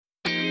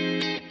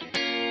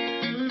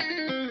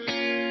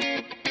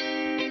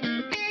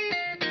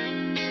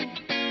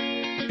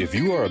If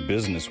you are a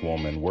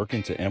businesswoman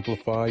working to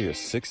amplify your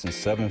 6- and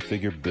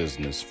 7-figure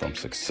business from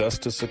success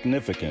to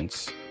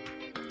significance,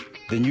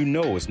 then you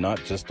know it's not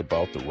just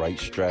about the right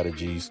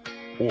strategies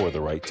or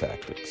the right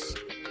tactics.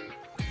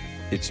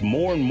 It's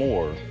more and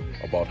more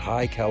about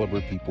high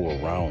caliber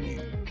people around you,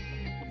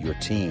 your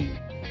team,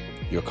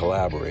 your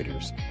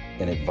collaborators,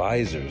 and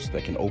advisors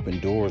that can open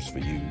doors for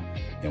you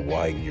and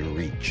widen your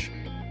reach.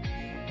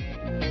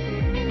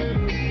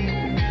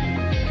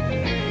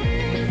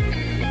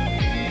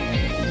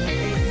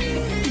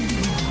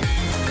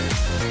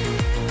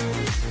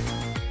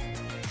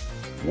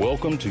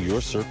 Welcome to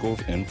Your Circle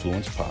of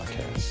Influence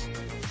podcast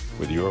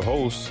with your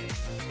hosts,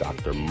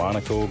 Dr.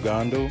 Monica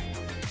Ogando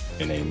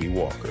and Amy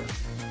Walker.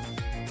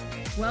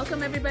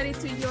 Welcome, everybody,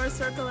 to Your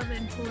Circle of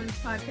Influence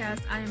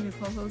podcast. I am your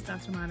co-host,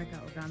 Dr.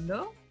 Monica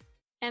Ogando.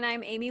 And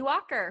I'm Amy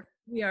Walker.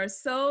 We are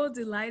so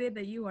delighted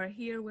that you are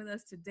here with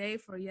us today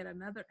for yet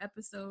another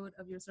episode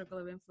of Your Circle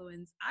of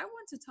Influence. I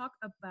want to talk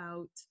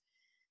about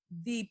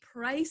the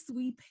price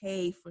we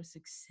pay for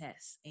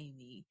success,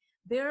 Amy.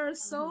 There are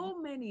so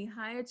many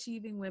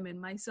high-achieving women,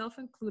 myself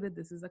included,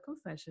 this is a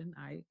confession,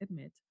 I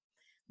admit,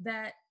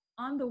 that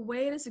on the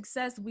way to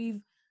success,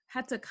 we've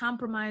had to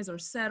compromise or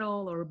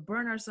settle or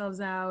burn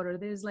ourselves out, or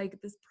there's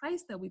like this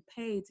price that we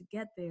pay to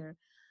get there.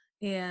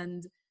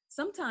 And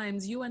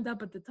sometimes you end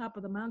up at the top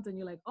of the mountain,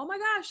 you're like, oh my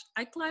gosh,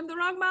 I climbed the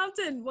wrong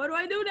mountain. What do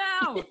I do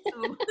now?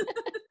 So,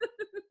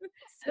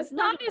 it's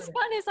not as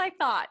fun as I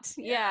thought.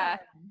 Yeah.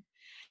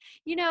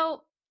 You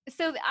know,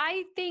 so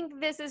I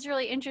think this is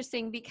really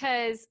interesting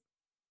because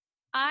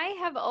I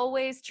have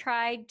always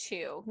tried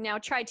to. Now,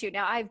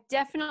 I've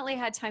definitely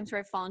had times where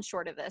I've fallen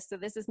short of this. So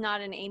this is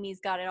not an Amy's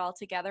got it all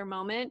together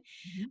moment,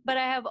 but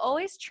I have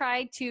always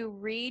tried to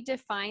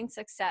redefine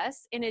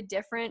success in a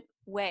different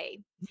way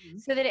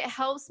so that it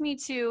helps me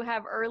to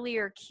have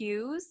earlier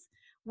cues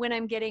when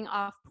I'm getting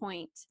off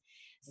point.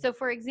 So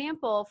for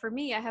example, for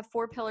me, I have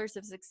 4 pillars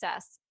of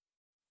success.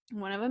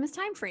 One of them is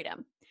time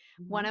freedom.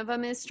 One of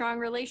them is strong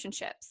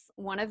relationships.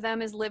 One of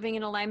them is living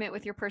in alignment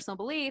with your personal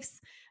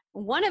beliefs.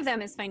 One of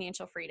them is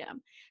financial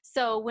freedom.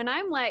 So when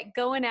I'm like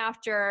going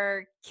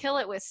after kill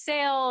it with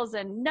sales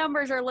and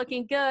numbers are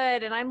looking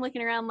good and I'm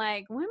looking around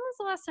like, when was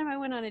the last time I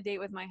went on a date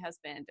with my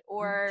husband?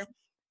 Or,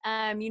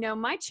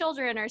 my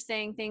children are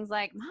saying things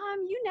like,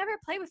 Mom, you never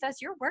play with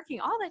us. You're working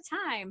all the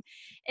time.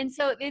 And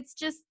so it's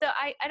just,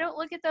 I don't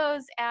look at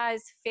those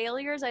as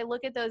failures. I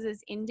look at those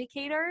as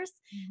indicators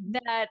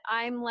that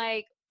I'm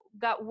like,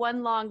 got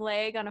one long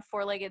leg on a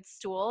 4-legged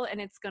stool and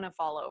it's going to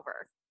fall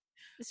over.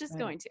 It's just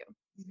going to.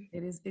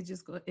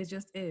 It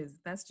just is.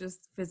 That's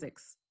just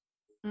physics.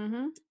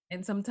 And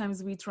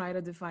sometimes we try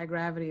to defy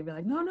gravity and be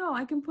like, no,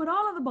 I can put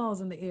all of the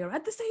balls in the air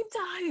at the same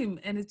time.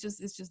 And it's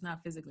just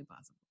not physically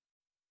possible.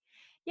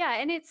 Yeah.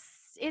 And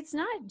it's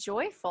not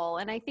joyful.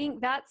 And I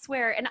think that's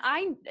where, and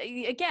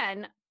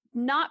again,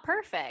 not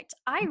perfect.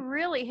 I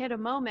really hit a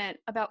moment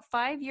about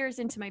 5 years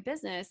into my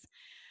business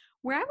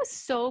where I was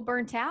so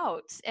burnt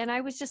out and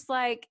I was just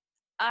like,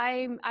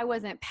 I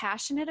wasn't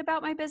passionate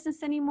about my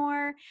business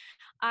anymore.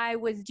 I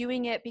was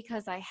doing it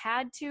because I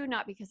had to,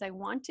 not because I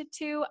wanted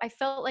to. I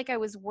felt like I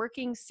was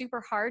working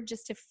super hard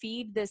just to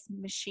feed this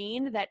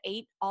machine that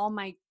ate all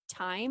my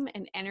time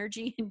and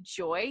energy and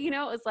joy. It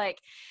was like,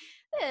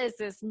 this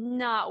is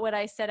not what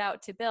I set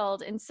out to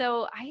build. And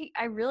so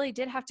I really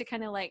did have to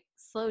kind of like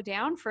slow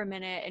down for a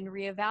minute and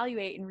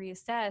reevaluate and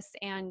reassess.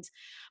 And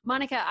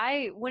Monica,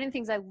 one of the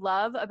things I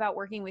love about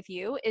working with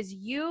you is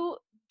you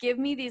give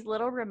me these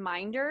little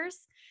reminders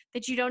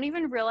that you don't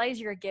even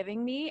realize you're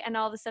giving me. And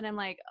all of a sudden I'm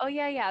like, oh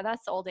yeah,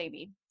 that's old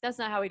Amy. That's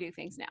not how we do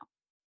things now.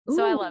 Ooh,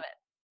 so I love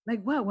it.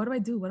 Like, what do I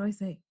do? What do I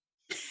say?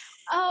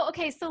 Oh,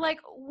 okay. So like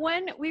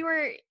when we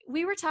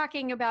were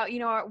talking about,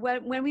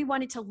 when we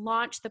wanted to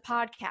launch the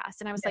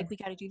podcast and I was like, we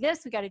got to do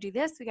this, we got to do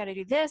this, we got to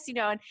do this,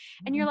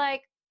 and you're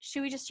like,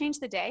 should we just change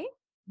the day?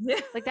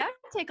 Yeah. Like that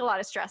would take a lot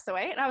of stress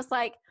away. And I was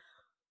like,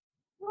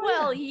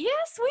 well,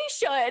 yes, we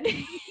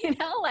should,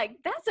 like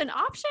that's an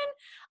option.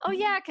 Oh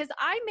yeah. Cause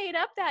I made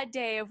up that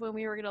day of when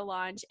we were going to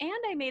launch and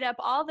I made up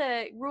all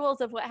the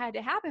rules of what had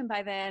to happen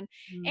by then.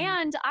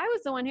 And I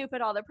was the one who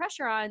put all the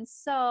pressure on.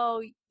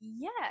 So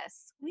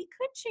yes, we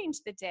could change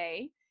the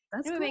day.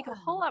 It would make a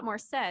whole lot more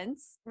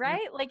sense,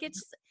 right? Yeah. Like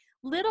it's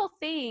little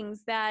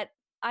things that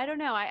I don't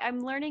know. I'm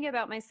learning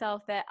about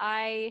myself that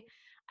I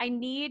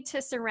need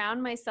to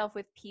surround myself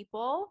with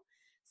people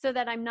so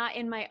that I'm not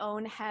in my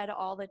own head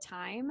all the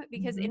time,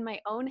 because in my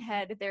own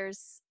head,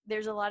 there's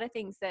a lot of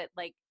things that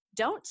like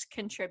don't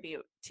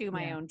contribute to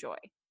my own joy.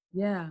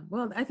 Yeah.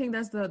 Well, I think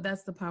that's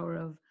the power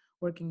of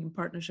working in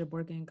partnership,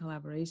 working in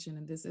collaboration.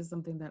 And this is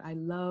something that I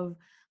love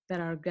that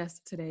our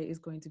guest today is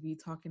going to be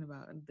talking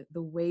about,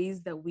 the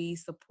ways that we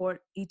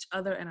support each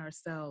other and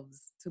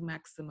ourselves to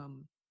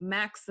maximum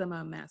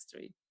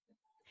mastery.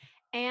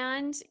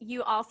 And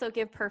you also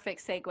give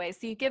perfect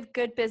segues. So you give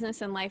good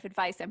business and life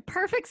advice and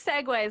perfect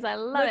segues. I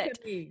love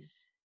it.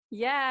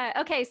 Yeah.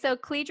 Okay. So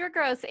Cledra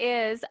Gross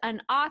is an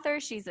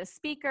author. She's a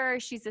speaker.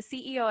 She's the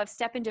CEO of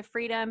Step Into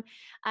Freedom.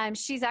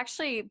 She's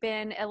actually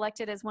been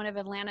elected as one of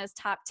Atlanta's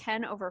top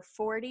 10 over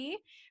 40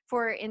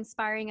 for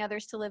inspiring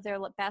others to live their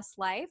best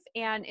life.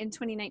 And in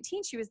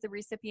 2019, she was the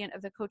recipient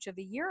of the Coach of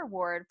the Year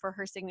award for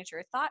her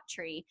signature thought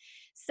tree.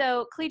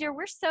 So Cledra,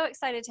 we're so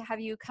excited to have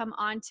you come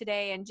on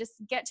today and just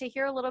get to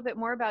hear a little bit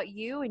more about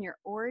you and your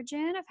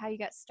origin of how you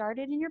got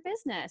started in your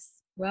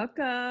business.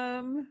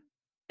 Welcome.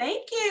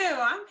 Thank you.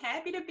 I'm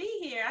happy to be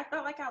here. I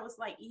felt like I was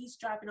like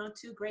eavesdropping on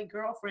two great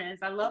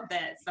girlfriends. I love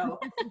that. So,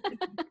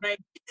 right.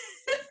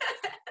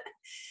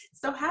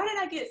 So how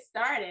did I get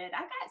started?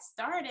 I got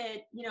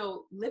started,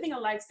 living a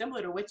life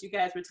similar to what you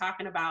guys were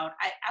talking about.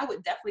 I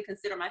would definitely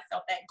consider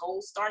myself that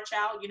gold star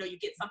child. You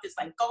get something that's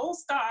like gold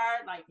star,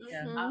 like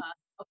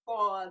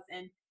applause,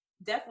 and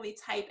definitely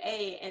type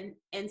A.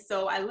 And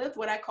so I lived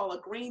what I call a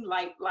green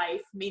light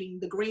life, meaning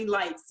the green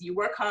lights. You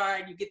work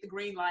hard, you get the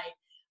green light.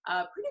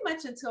 Pretty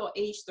much until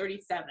age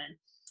 37.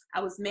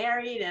 I was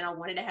married and I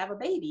wanted to have a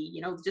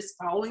baby, just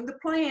following the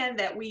plan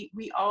that we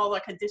all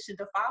are conditioned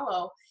to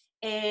follow.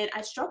 And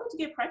I struggled to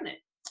get pregnant.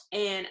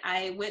 And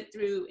I went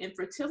through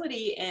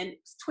infertility and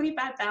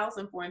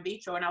 $25,000 for in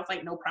vitro. And I was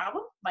like, no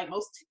problem. Like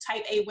most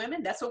type A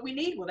women, that's what we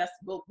need.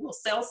 Well, we'll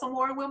sell some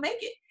more and we'll make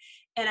it.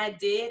 And I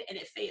did, and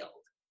it failed.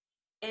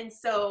 And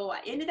so I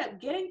ended up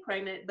getting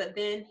pregnant, but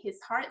then his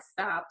heart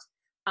stopped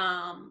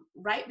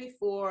right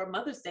before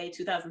Mother's Day,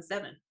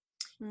 2007.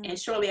 And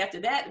shortly after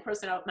that, the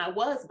person, my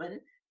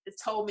husband,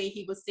 told me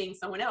he was seeing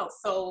someone else.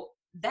 So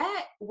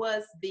that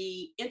was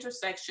the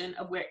intersection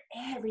of where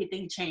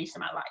everything changed in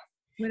my life.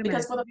 Wait a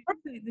because minute.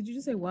 Did you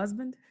just say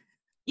husband?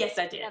 Yes,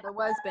 I did. Yeah, the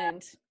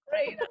husband.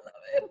 Great, I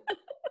love it.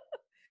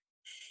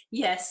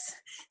 Yes.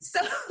 So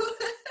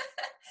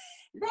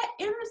that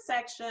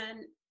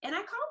intersection, and I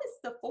call this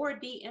the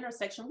 4D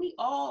intersection. We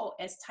all,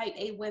 as type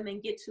A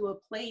women, get to a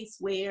place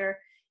where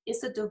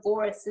it's a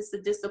divorce, it's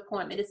a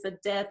disappointment, it's a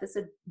death, it's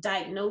a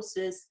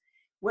diagnosis,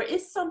 where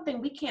it's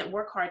something we can't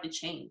work hard to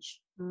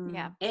change.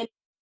 Yeah. And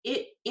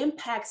it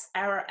impacts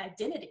our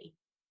identity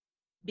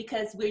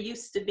because we're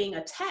used to being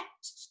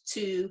attached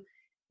to,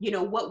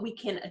 what we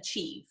can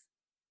achieve.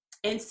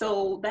 And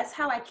so that's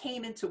how I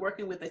came into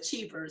working with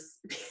achievers,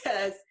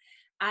 because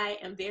I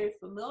am very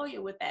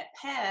familiar with that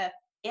path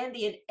and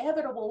the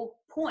inevitable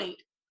point,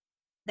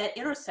 that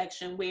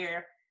intersection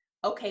where,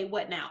 okay,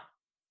 what now?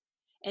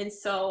 And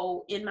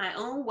so in my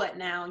own what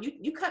now,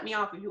 you cut me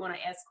off if you want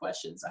to ask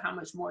questions or how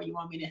much more you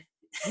want me to.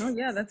 Oh,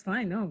 yeah, that's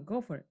fine. No,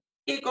 go for it.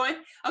 Keep going.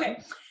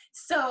 Okay.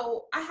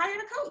 So I hired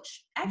a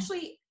coach.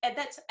 Actually, at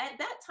that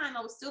time,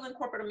 I was still in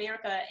corporate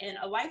America, and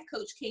a life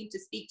coach came to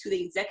speak to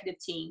the executive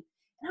team.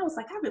 And I was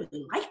like, I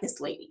really like this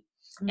lady.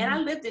 And I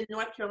lived in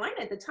North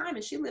Carolina at the time,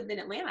 and she lived in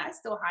Atlanta. I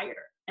still hired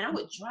her. And I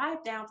would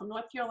drive down from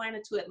North Carolina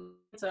to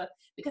Atlanta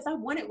because I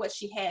wanted what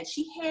she had.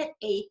 She had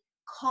a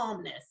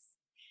calmness.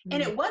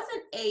 And it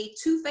wasn't a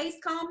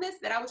two-faced calmness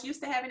that I was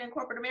used to having in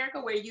corporate America,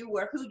 where you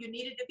were who you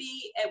needed to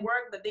be at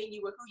work, but then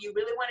you were who you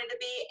really wanted to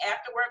be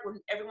after work when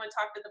everyone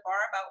talked at the bar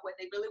about what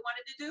they really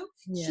wanted to do.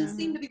 Yeah. She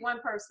seemed to be one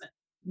person.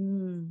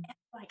 And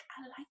I'm like,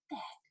 I like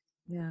that.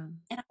 Yeah.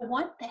 And I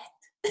want that.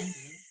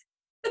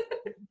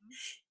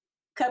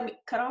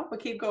 Cut off or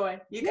keep going?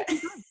 You got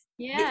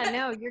Yeah,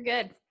 no, you're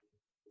good.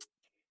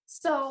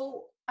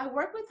 So I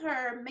worked with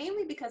her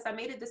mainly because I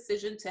made a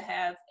decision to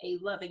have a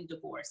loving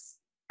divorce.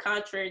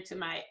 Contrary to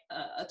my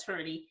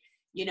attorney,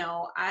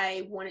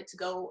 I wanted to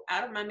go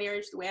out of my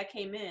marriage the way I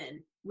came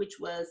in, which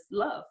was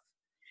love.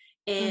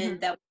 And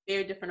that was a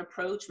very different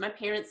approach. My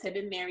parents had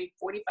been married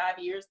 45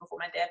 years before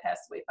my dad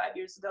passed away 5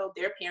 years ago.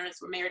 Their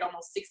parents were married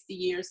almost 60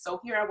 years. So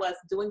here I was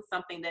doing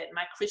something that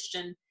my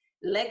Christian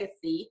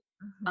legacy,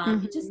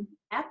 it just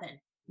happened.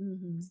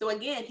 So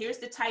again, here's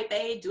the type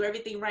A, do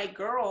everything right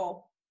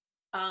girl,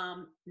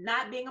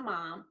 not being a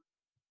mom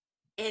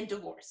and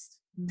divorced.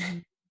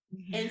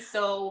 And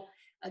so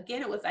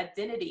again, it was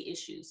identity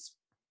issues.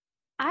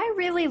 I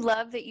really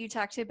love that you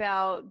talked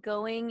about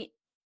going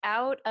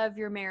out of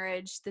your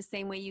marriage the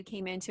same way you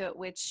came into it,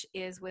 which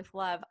is with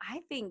love.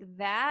 I think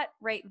that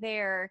right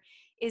there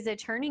is a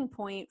turning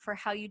point for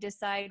how you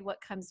decide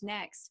what comes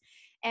next.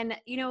 And,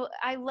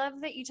 I love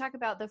that you talk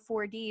about the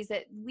 4Ds,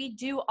 that we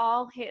do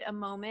all hit a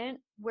moment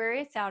where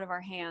it's out of our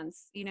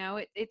hands.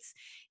 It's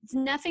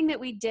nothing that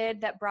we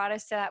did that brought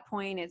us to that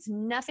point. It's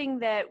nothing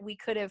that we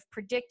could have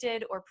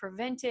predicted or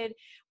prevented.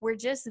 We're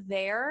just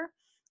there,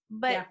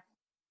 but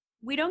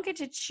we don't get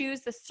to choose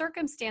the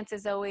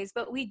circumstances always,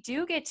 but we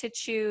do get to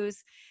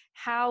choose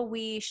how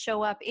we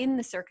show up in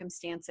the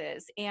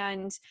circumstances.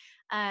 And,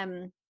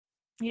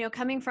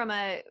 coming from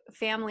a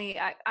family,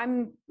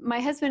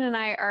 my husband and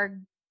I are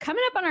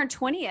coming up on our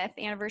 20th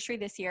anniversary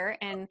this year,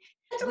 and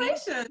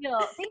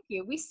thank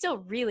you. We still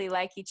really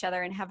like each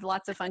other and have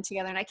lots of fun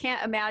together. And I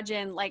can't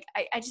imagine,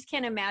 I just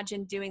can't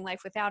imagine doing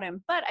life without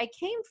him. But I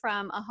came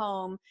from a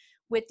home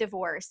with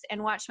divorce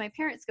and watched my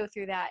parents go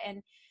through that.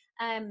 And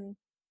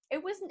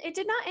it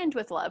did not end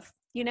with love.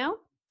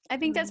 I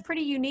think that's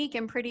pretty unique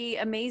and pretty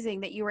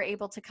amazing that you were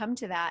able to come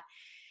to that.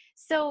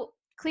 So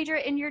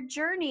Cledra, in your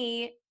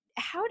journey,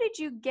 how did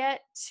you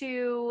get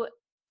to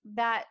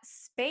that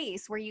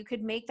space where you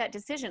could make that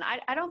decision?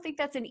 I don't think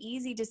that's an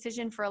easy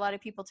decision for a lot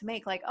of people to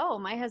make. Like, oh,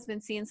 my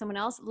husband's seeing someone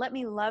else. Let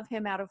me love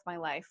him out of my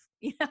life.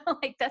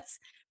 Like that's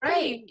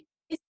Right.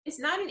 It's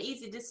not an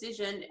easy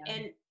decision. Yeah.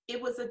 And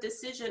it was a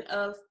decision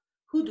of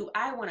who do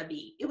I want to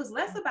be? It was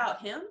less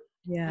about him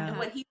and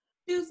what he was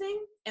choosing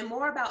and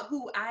more about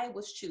who I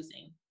was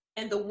choosing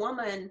and the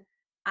woman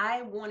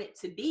I wanted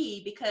to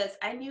be, because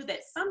I knew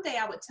that someday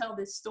I would tell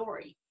this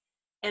story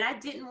and I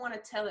didn't want to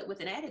tell it with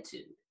an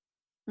attitude.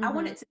 I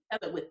wanted to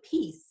tell it with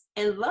peace.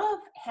 And love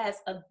has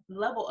a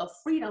level of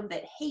freedom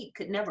that hate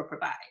could never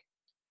provide.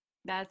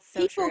 That's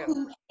so People true.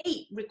 who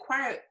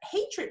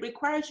hatred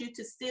requires you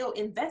to still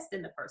invest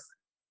in the person.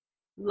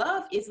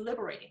 Love is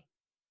liberating.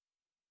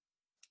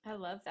 I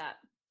love that.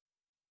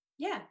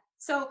 Yeah.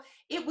 So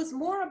it was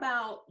more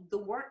about the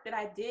work that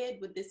I did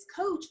with this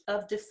coach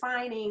of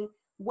defining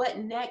what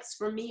next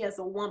for me as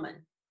a woman.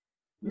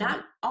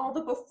 Not all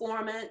the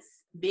performance,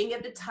 being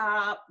at the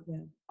top,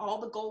 all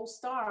the gold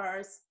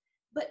stars,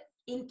 but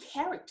in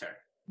character,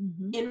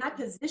 in my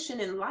position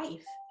in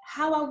life,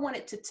 how I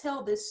wanted to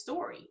tell this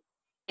story.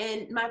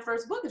 And my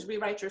first book is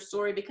Rewrite Your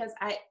Story, because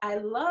I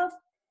love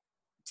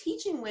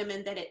teaching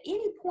women that at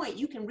any point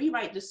you can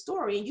rewrite the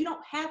story and you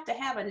don't have to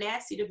have a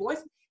nasty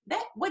divorce.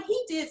 That what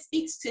he did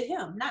speaks to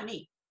him, not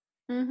me.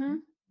 So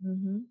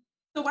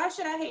why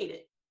should I hate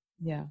it?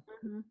 Yeah.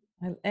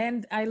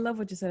 And I love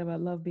what you said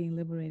about love being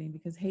liberating,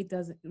 because hate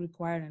doesn't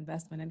require an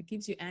investment and it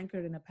keeps you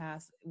anchored in the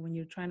past. When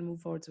you're trying to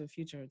move forward to a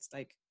future, it's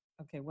like,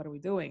 okay, what are we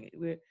doing?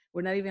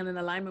 We're not even in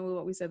alignment with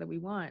what we said that we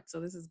want.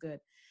 So this is good.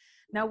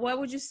 Now, what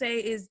would you say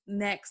is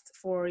next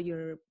for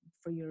your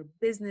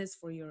business,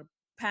 for your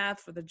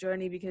path, for the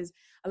journey? Because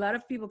a lot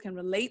of people can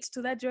relate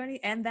to that journey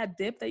and that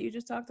dip that you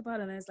just talked about.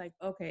 And it's like,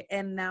 okay,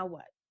 and now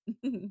what?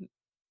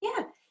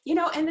 Yeah.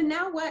 And then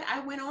now what? I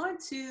went on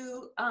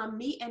to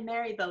meet and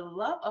marry the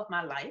love of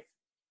my life.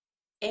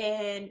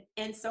 And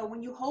so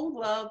when you hold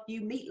love,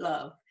 you meet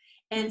love.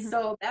 And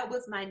so that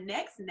was my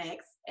next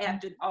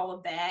after all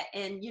of that.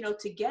 And,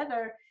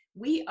 together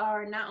we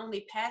are not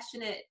only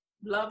passionate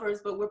lovers,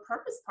 but we're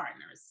purpose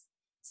partners.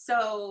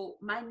 So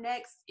my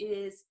next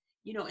is,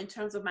 in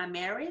terms of my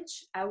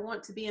marriage, I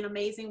want to be an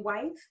amazing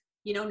wife.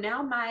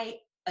 Now my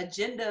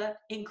agenda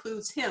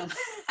includes him.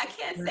 I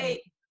can't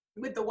say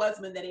with the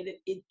husband that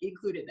it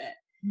included that.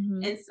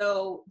 And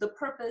so the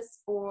purpose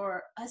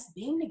for us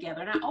being together,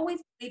 and I always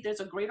believe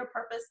there's a greater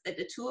purpose that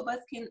the two of us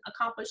can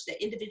accomplish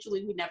that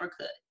individually we never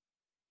could.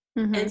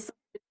 And so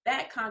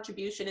that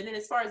contribution. And then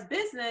as far as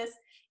business,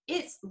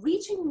 it's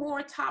reaching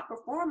more top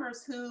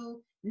performers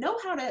who know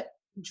how to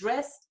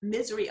dress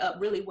misery up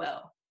really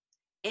well.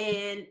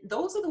 And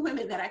those are the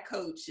women that I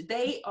coach.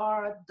 They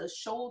are the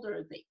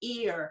shoulder, the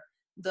ear,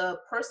 the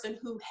person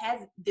who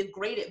has the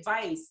great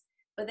advice,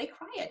 but they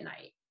cry at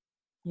night.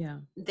 Yeah.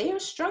 They are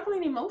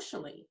struggling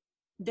emotionally.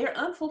 They're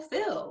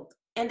unfulfilled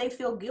and they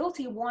feel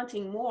guilty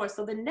wanting more.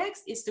 So the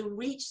next is to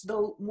reach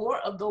more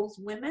of those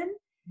women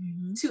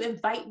to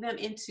invite them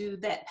into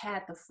that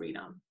path of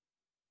freedom.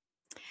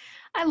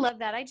 I love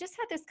that. I just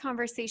had this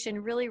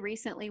conversation really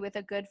recently with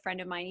a good friend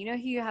of mine.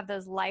 You have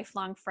those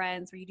lifelong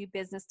friends where you do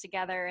business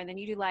together and then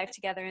you do life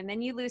together and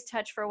then you lose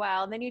touch for a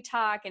while and then you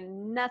talk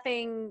and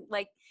nothing,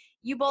 like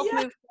you both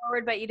moved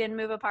forward, but you didn't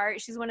move apart.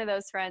 She's one of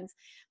those friends.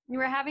 We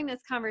were having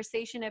this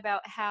conversation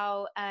about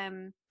how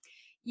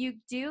you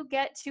do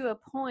get to a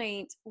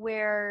point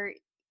where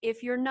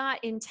if you're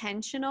not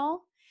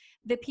intentional,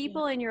 the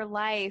people in your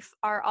life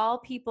are all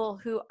people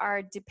who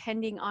are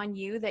depending on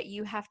you that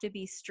you have to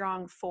be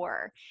strong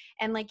for.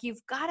 And like,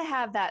 you've got to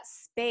have that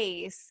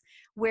space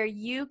where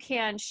you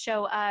can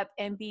show up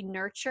and be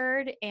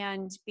nurtured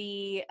and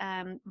be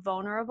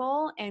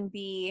vulnerable and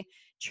be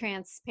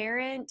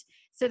transparent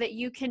so that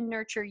you can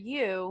nurture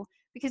you.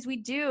 Because we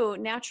do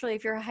naturally,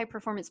 if you're a high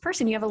performance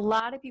person, you have a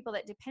lot of people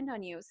that depend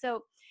on you.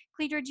 So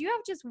Cleadra, do you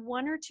have just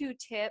one or two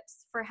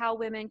tips for how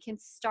women can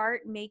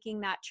start making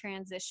that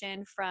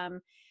transition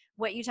from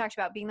what you talked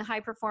about, being the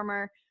high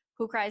performer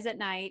who cries at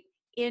night,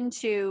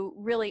 into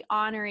really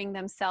honoring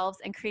themselves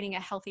and creating a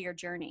healthier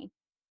journey?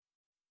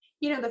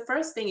 The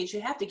first thing is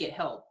you have to get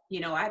help.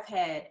 I've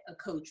had a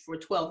coach for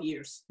 12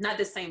 years, not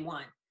the same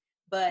one,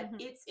 but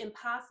it's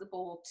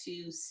impossible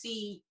to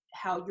see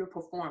how you're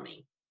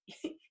performing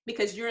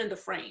because you're in the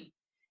frame.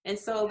 And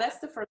so that's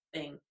the first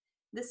thing.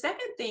 The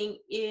second thing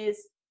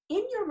is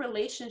in your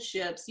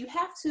relationships, you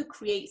have to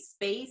create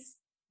space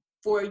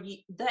for you,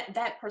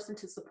 that person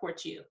to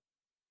support you.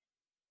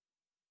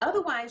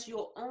 Otherwise,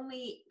 you'll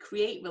only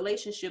create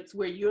relationships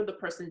where you're the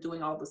person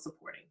doing all the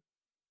supporting.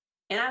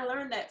 And I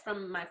learned that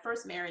from my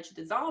first marriage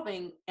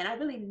dissolving, and I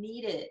really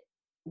needed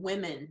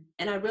women.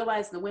 And I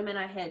realized the women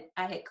I had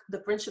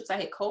the friendships I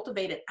had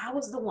cultivated, I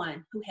was the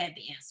one who had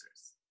the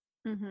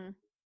answers.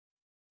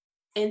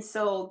 And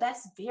so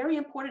that's very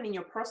important in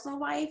your personal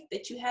life,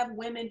 that you have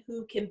women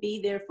who can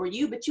be there for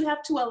you, but you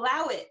have to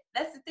allow it.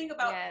 That's the thing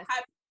about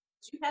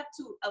you have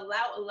to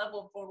allow a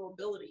level of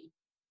vulnerability.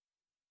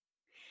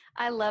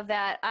 I love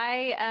that.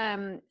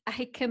 I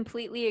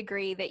completely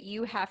agree that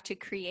you have to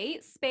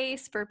create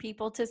space for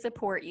people to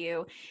support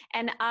you.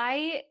 And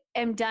I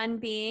am done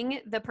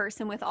being the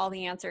person with all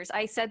the answers.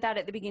 I said that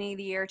at the beginning of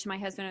the year to my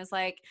husband. I was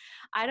like,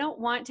 I don't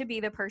want to be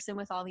the person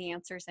with all the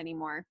answers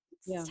anymore.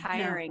 It's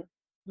tiring.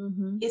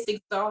 Mm-hmm. It's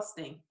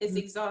exhausting. It's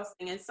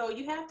exhausting. And so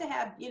you have to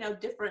have,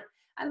 different,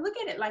 I look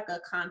at it like a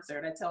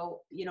concert. I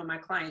tell, my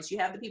clients, you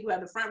have the people who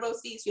have the front row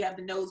seats, you have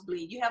the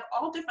nosebleed, you have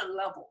all different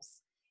levels.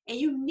 And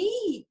you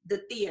need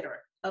the theater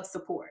of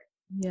support.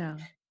 Yeah,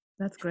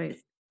 that's great.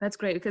 That's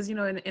great because, in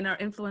our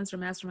influencer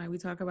mastermind, we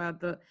talk about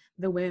the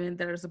women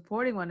that are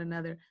supporting one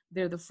another.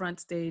 They're the front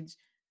stage,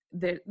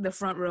 the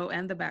front row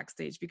and the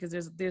backstage, because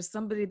there's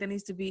somebody that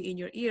needs to be in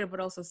your ear, but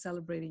also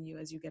celebrating you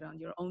as you get on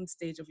your own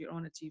stage of your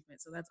own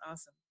achievement. So that's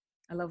awesome.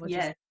 I love what you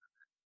said.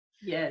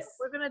 Yes.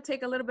 We're going to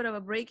take a little bit of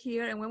a break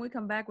here. And when we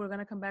come back, we're going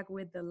to come back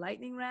with the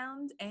lightning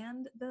round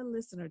and the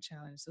listener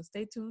challenge. So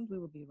stay tuned. We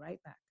will be right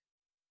back.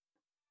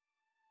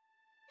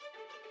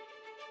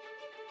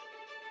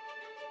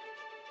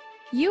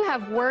 You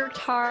have worked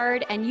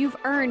hard and you've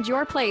earned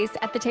your place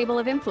at the table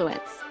of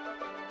influence.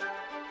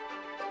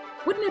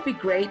 Wouldn't it be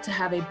great to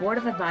have a board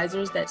of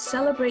advisors that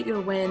celebrate your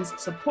wins,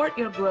 support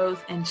your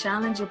growth, and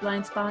challenge your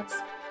blind spots?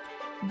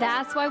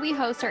 That's why we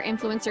host our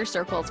influencer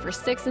circles for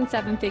 6- and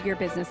 7-figure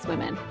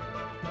businesswomen.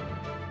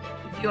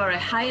 If you are a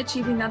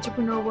high-achieving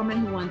entrepreneur woman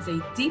who wants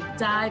a deep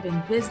dive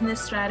in business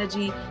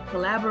strategy,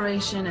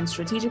 collaboration, and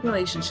strategic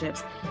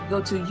relationships, go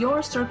to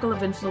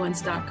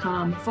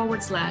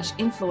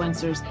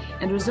yourcircleofinfluence.com/influencers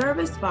and reserve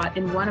a spot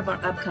in one of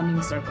our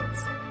upcoming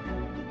circles.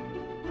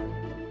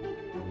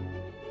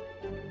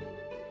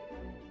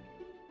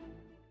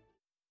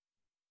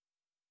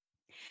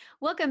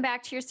 Welcome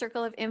back to your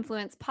Circle of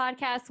Influence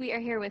podcast. We are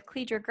here with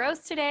Cledra Gross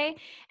today,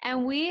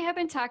 and we have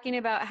been talking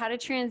about how to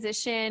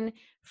transition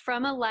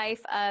from a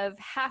life of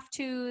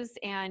have-tos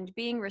and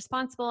being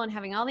responsible and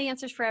having all the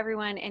answers for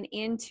everyone and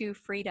into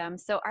freedom.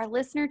 So our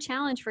listener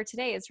challenge for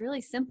today is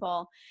really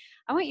simple.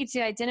 I want you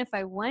to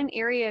identify one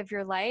area of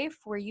your life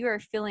where you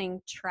are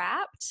feeling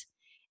trapped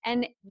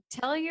and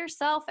tell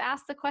yourself,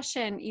 ask the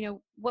question,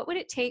 what would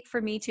it take for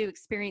me to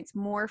experience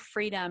more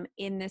freedom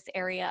in this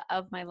area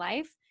of my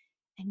life?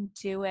 And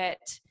do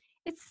it.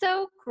 It's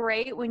so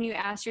great when you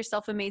ask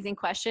yourself amazing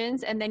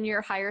questions and then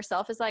your higher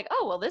self is like,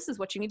 oh, well, this is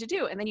what you need to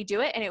do. And then you do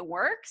it and it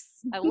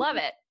works. I love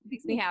it. It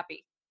makes me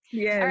happy.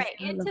 Yes. All right.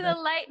 Into the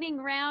lightning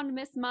round,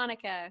 Miss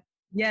Monica.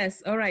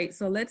 Yes. All right.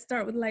 So let's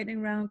start with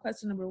lightning round.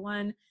 Question number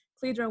 1.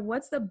 Cledra,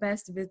 what's the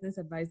best business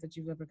advice that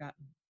you've ever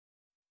gotten?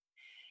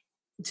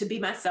 To be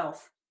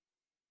myself.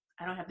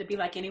 I don't have to be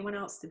like anyone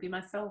else, to be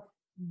myself.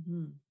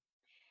 Mm-hmm.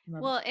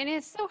 Well, and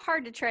it's so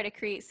hard to try to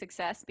create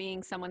success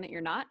being someone that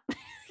you're not.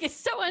 It's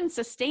so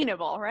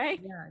unsustainable, right?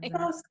 Yeah,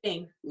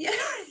 exactly. Yeah.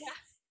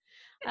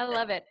 I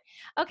love it.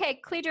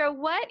 Okay, Cledra,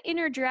 what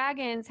inner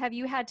dragons have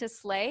you had to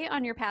slay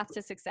on your path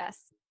to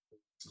success?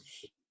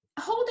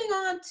 Holding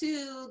on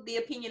to the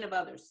opinion of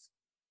others.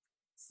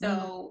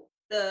 So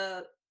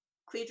the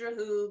Cledra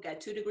who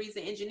got 2 degrees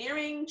in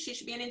engineering, she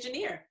should be an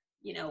engineer.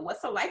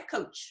 What's a life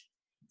coach?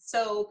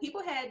 So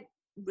people had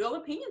real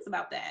opinions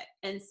about that.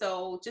 And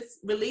so just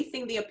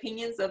releasing the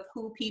opinions of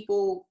who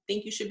people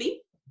think you should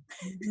be.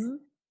 Mm-hmm.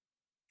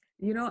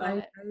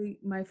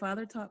 My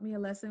father taught me a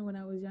lesson when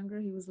I was younger.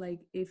 He was like,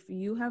 if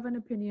you have an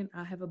opinion,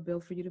 I have a bill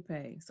for you to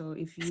pay. So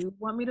if you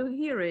want me to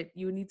hear it,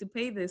 you need to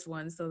pay this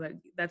one. So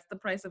that's the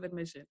price of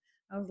admission.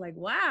 I was like,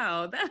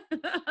 wow, that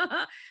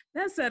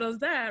settles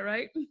that,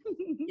 right?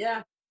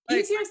 Yeah.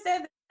 Easier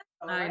said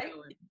than done, right?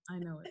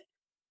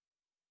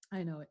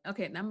 I know it.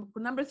 Okay,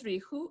 number 3,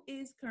 who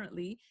is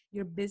currently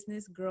your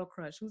business girl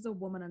crush? Who's a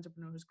woman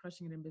entrepreneur who's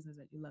crushing it in business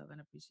that you love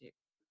and appreciate?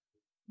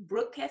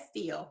 Brooke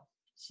Castillo.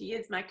 She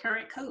is my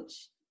current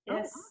coach.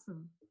 Yes. Oh,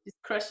 awesome. She's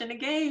crushing the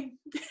game.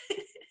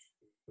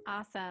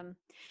 Awesome.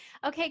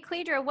 Okay,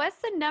 Cledra, what's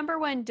the number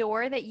 1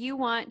 door that you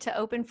want to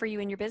open for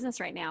you in your business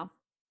right now?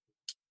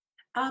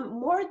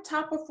 More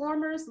top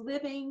performers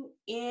living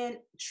in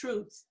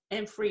truth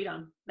and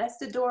freedom. That's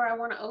the door I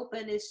want to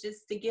open. It's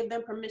just to give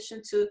them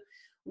permission to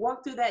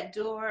walk through that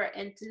door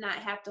and to not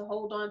have to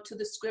hold on to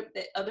the script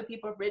that other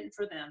people have written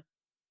for them,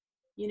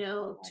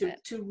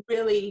 to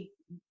really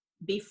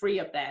be free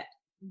of that.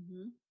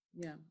 Mm-hmm.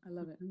 Yeah, I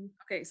love it.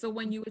 Okay, so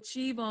when you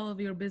achieve all of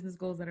your business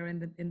goals that are in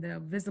the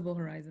visible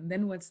horizon,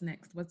 then what's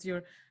next? What's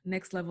your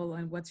next level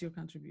and what's your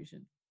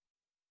contribution?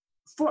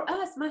 For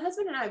us, my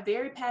husband and I are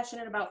very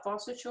passionate about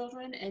foster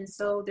children. And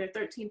so there are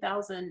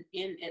 13,000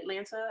 in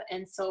Atlanta.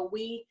 And so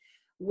we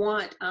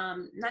want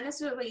not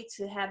necessarily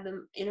to have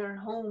them in our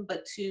home,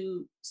 but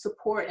to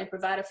support and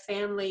provide a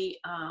family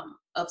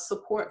of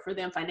support for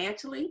them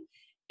financially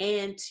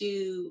and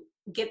to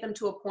get them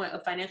to a point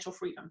of financial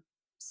freedom.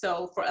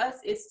 So for us,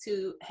 it's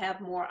to have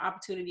more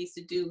opportunities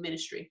to do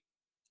ministry.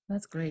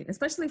 That's great,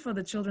 especially for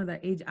the children that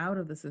age out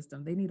of the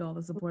system. They need all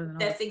the support.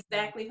 That's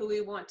exactly who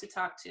we want to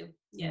talk to.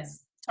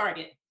 Yes. Yeah.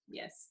 Target.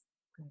 Yes.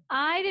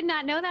 I did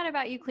not know that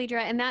about you,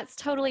 Cledra, and that's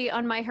totally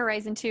on my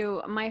horizon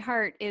too. My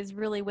heart is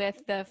really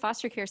with the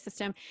foster care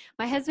system.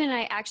 My husband and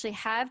I actually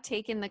have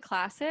taken the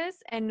classes,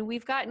 and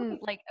we've gotten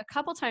like a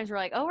couple times we're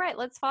like, oh, right,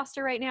 let's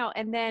foster right now.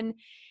 And then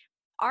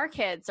our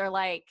kids are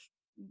like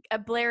a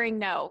blaring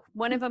no.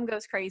 One of them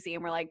goes crazy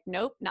and we're like,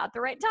 nope, not the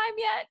right time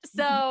yet.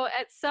 So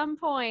at some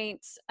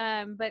point,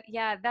 but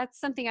yeah, that's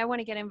something I want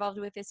to get involved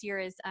with this year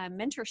is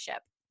mentorship,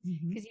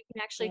 because you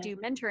can actually do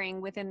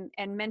mentoring within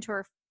and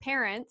mentor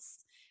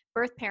parents,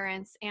 birth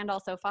parents, and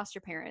also foster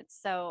parents.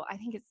 So I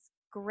think it's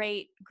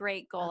great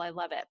goal. I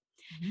love it.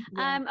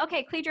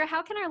 Okay, Cledra,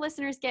 how can our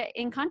listeners get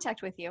in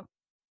contact with you?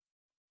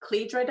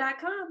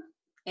 Cledra.com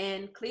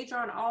and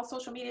Cledra on all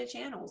social media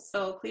channels.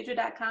 So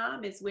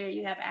Cledra.com is where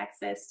you have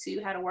access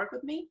to how to work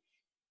with me,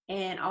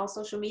 and all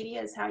social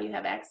media is how you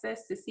have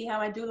access to see how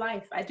I do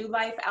life. I do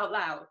life out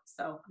loud.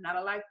 So I'm not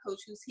a life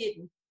coach who's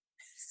hidden.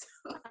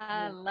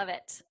 I love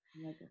it.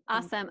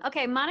 Awesome.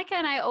 Okay, Monica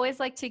and I always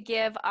like to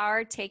give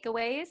our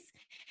takeaways,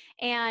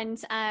 and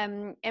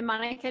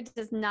Monica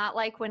does not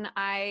like when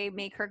I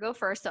make her go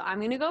first, so I'm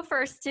going to go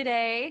first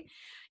today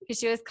because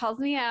she always calls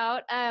me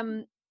out.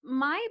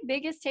 My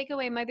biggest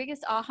takeaway, my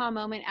biggest aha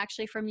moment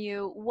actually from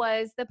you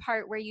was the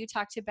part where you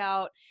talked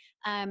about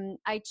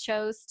I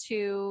chose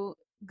to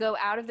go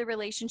out of the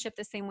relationship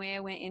the same way I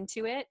went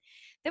into it.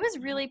 That was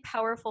really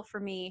powerful for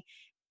me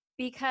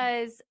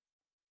because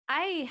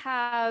I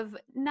have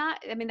not,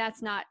 I mean,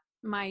 that's not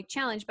my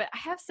challenge, but I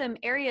have some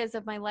areas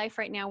of my life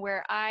right now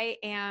where I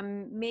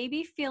am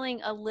maybe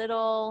feeling a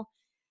little,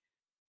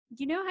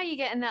 you know how you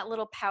get in that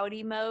little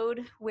pouty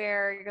mode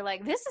where you're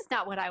like, this is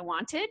not what I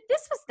wanted.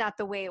 This was not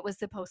the way it was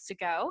supposed to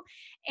go.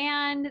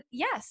 And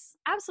yes,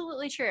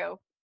 absolutely true.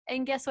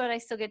 And guess what? I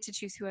still get to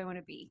choose who I want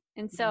to be.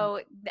 And so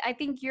I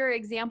think your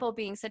example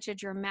being such a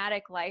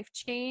dramatic life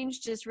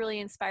change just really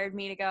inspired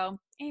me to go,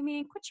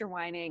 Amy, quit your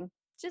whining.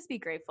 Just be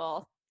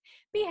grateful.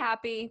 Be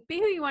happy. Be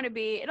who you want to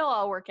be. It'll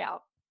all work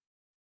out.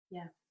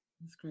 Yeah.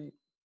 That's great.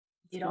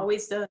 It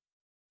always does.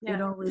 Yeah.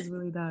 It always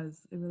really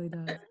does. It really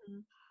does.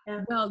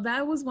 Yeah. Well,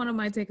 that was one of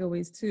my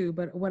takeaways too.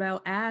 But what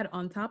I'll add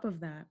on top of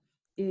that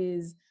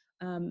is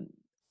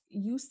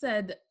you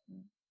said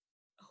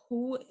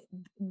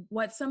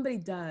what somebody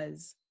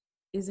does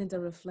isn't a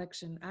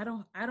reflection. I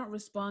don't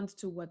respond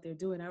to what they're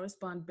doing. I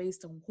respond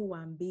based on who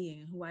I'm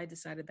being, who I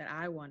decided that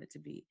I wanted to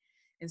be.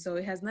 And so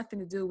it has nothing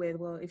to do with,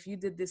 well, if you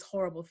did this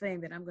horrible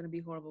thing, then I'm going to be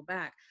horrible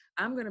back.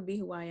 I'm going to be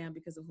who I am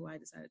because of who I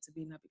decided to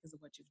be, not because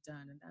of what you've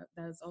done. And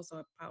that is also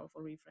a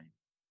powerful reframe.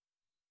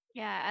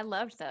 Yeah, I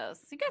loved those.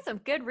 You got some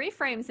good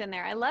reframes in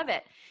there. I love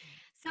it.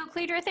 So,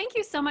 Cledra, thank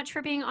you so much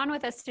for being on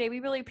with us today.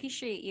 We really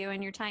appreciate you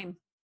and your time.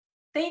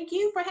 Thank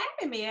you for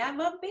having me. I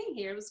love being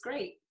here. It was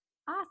great.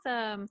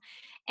 Awesome.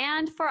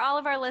 And for all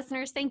of our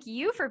listeners, thank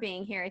you for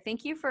being here.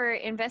 Thank you for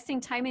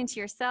investing time into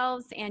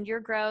yourselves and your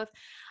growth.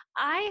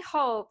 I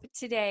hope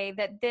today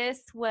that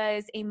this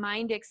was a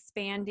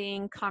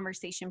mind-expanding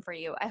conversation for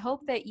you. I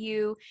hope that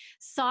you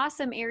saw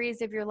some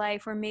areas of your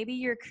life where maybe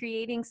you're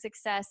creating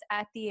success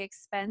at the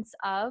expense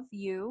of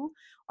you,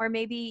 or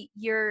maybe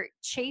you're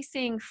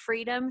chasing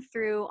freedom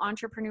through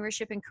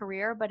entrepreneurship and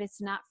career, but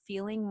it's not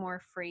feeling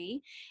more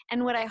free.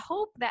 And what I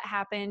hope that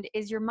happened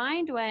is your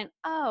mind went,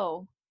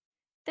 oh,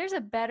 there's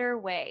a better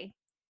way.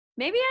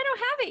 Maybe I don't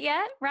have it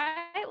yet,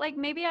 right? Like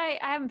maybe I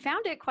haven't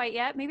found it quite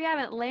yet. Maybe I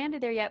haven't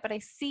landed there yet, but I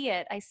see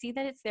it. I see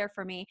that it's there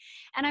for me.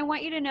 And I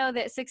want you to know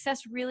that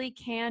success really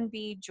can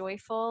be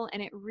joyful,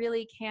 and it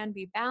really can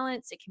be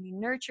balanced. It can be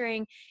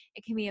nurturing.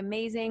 It can be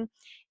amazing.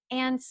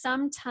 And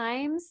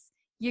sometimes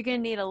you're going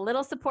to need a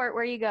little support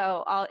where you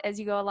go as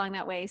you go along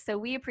that way. So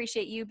we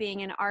appreciate you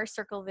being in our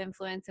circle of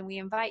influence, and we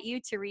invite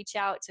you to reach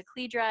out to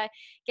Cledra,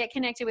 get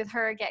connected with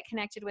her, get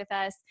connected with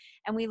us,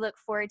 and we look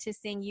forward to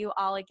seeing you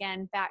all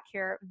again back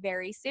here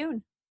very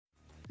soon.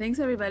 Thanks,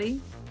 everybody.